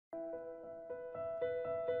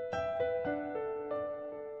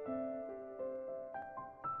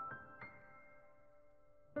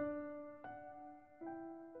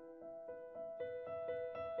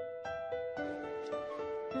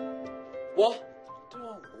What?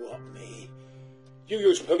 Don't what me. You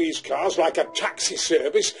use police cars like a taxi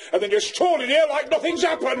service and then you stroll in here like nothing's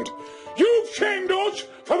happened. You've shamed us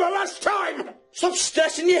for the last time. Stop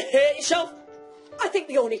stressing, you hurt yourself. I think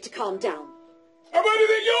we all need to calm down. And where do you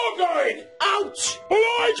think you're going? Ouch! Well,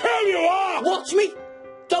 I tell you are. Watch me.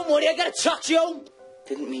 Don't worry, I got a taxi home.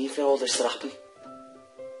 Didn't mean for all this to happen.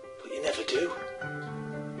 But you never do.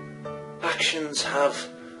 Actions have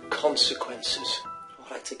consequences.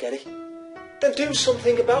 Alright to get it. Then do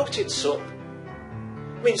something about it, son.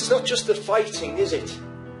 I mean, it's not just the fighting, is it?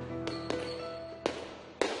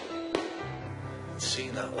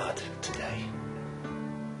 Seeing that lad today.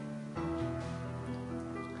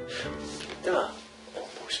 That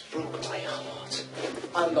almost broke my heart.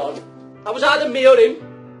 Hang on. I was either me or him.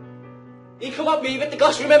 He come at me with the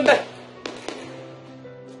glass, remember?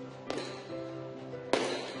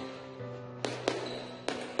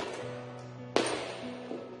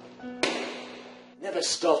 Never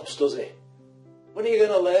stops, does it? When are you going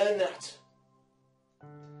to learn that?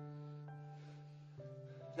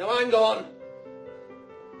 Now hang on.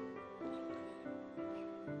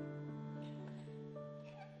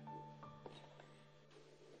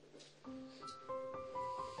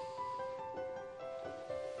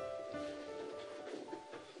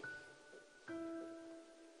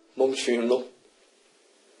 Mum's funeral.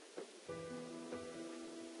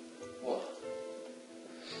 What?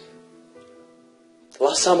 The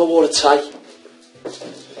last time I wore a tie.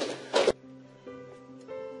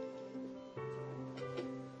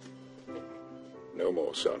 No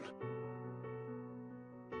more, son.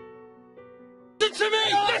 Listen to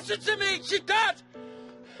me! Listen to me! She's dead!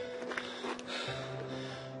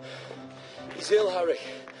 He's ill, Harry.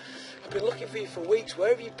 I've been looking for you for weeks. Where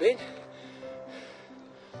have you been?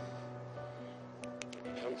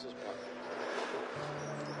 Cancer's back.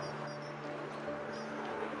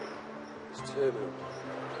 It's terminal.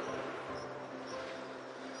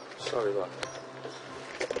 Sorry, lad.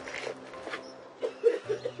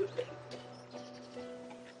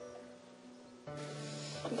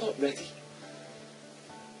 I'm not ready.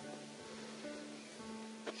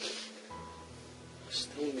 I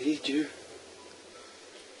still need you.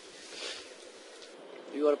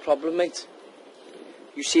 You got a problem, mate?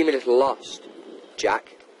 You seem a little lost,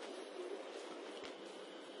 Jack.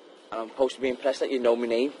 And I'm supposed to be impressed that you know my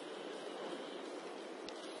name.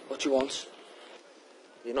 What do you want?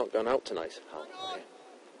 You're not going out tonight, pal, are you?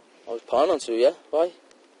 I was planning on to, yeah? Why?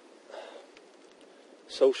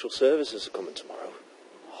 Social services are coming tomorrow.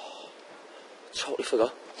 Oh, totally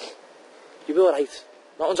forgot. You'll be alright.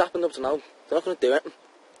 Nothing's happened up to now. They're not going to do anything.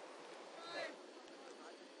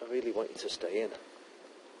 I really want you to stay in.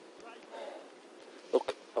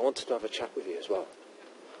 Look, I wanted to have a chat with you as well.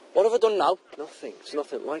 What have I done now? Nothing. It's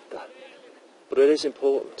nothing like that. But it is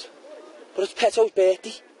important. But it's Peto's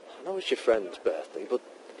birthday. I know it's your friend's birthday, but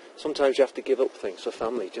sometimes you have to give up things for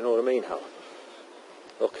family. Do you know what I mean, Hal?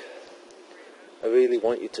 Look, I really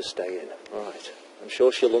want you to stay in, alright? I'm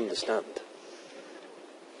sure she'll understand.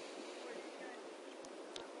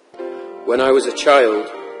 When I was a child,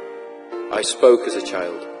 I spoke as a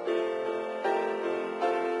child.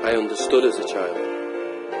 I understood as a child.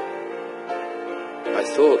 I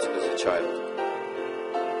thought as a child.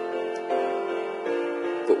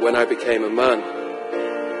 But when I became a man,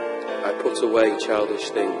 I put away childish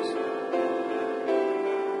things.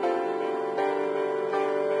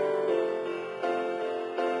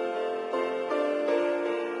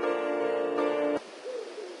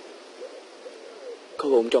 Go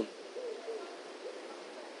home, John.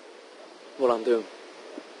 What I'm doing.